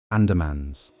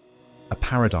Andamans, a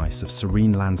paradise of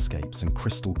serene landscapes and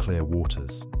crystal-clear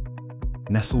waters.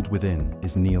 Nestled within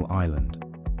is Neil Island,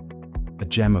 a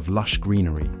gem of lush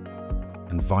greenery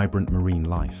and vibrant marine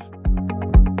life.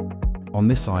 On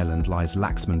this island lies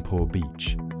Lakshmanpur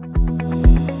Beach,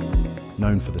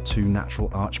 known for the two natural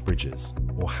arch bridges,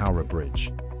 or Howrah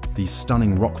Bridge. These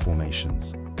stunning rock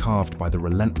formations, carved by the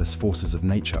relentless forces of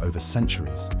nature over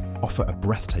centuries, offer a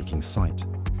breathtaking sight,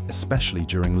 especially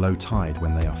during low tide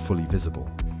when they are fully visible.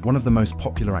 One of the most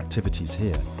popular activities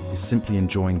here is simply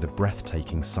enjoying the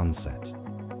breathtaking sunset.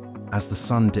 As the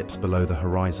sun dips below the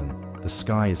horizon, the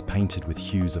sky is painted with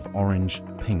hues of orange,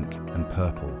 pink, and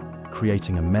purple,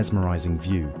 creating a mesmerizing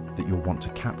view that you'll want to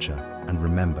capture and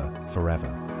remember forever.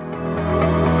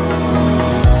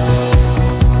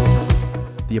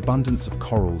 The abundance of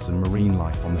corals and marine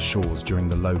life on the shores during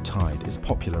the low tide is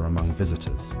popular among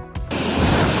visitors.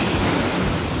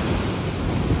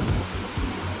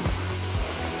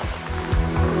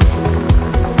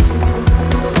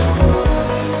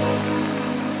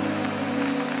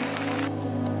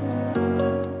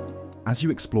 As you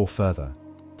explore further,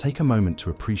 take a moment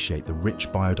to appreciate the rich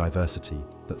biodiversity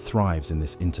that thrives in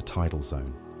this intertidal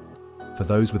zone. For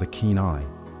those with a keen eye,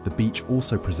 the beach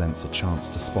also presents a chance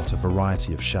to spot a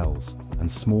variety of shells and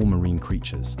small marine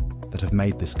creatures that have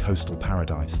made this coastal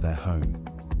paradise their home.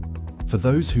 For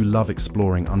those who love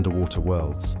exploring underwater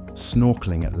worlds,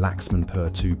 snorkeling at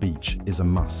Lakshmanpur 2 Beach is a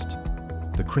must.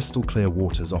 The crystal-clear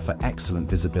waters offer excellent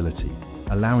visibility,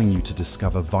 allowing you to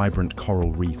discover vibrant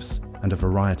coral reefs and a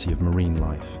variety of marine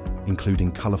life,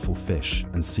 including colorful fish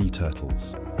and sea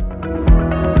turtles.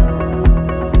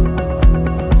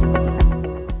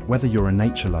 Whether you're a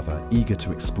nature lover eager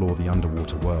to explore the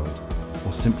underwater world,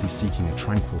 or simply seeking a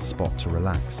tranquil spot to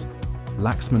relax,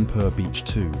 Lakshmanpur Beach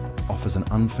 2 offers an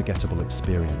unforgettable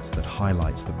experience that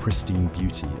highlights the pristine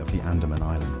beauty of the Andaman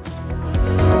Islands.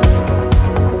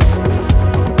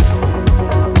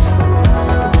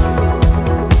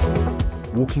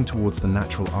 Walking towards the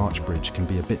natural arch bridge can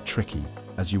be a bit tricky,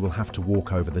 as you will have to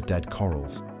walk over the dead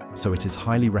corals, so it is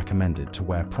highly recommended to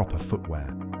wear proper footwear.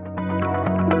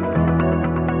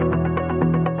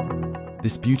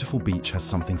 This beautiful beach has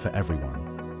something for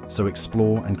everyone, so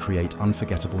explore and create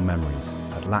unforgettable memories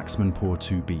at Lakshmanpur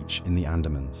 2 Beach in the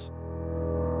Andamans.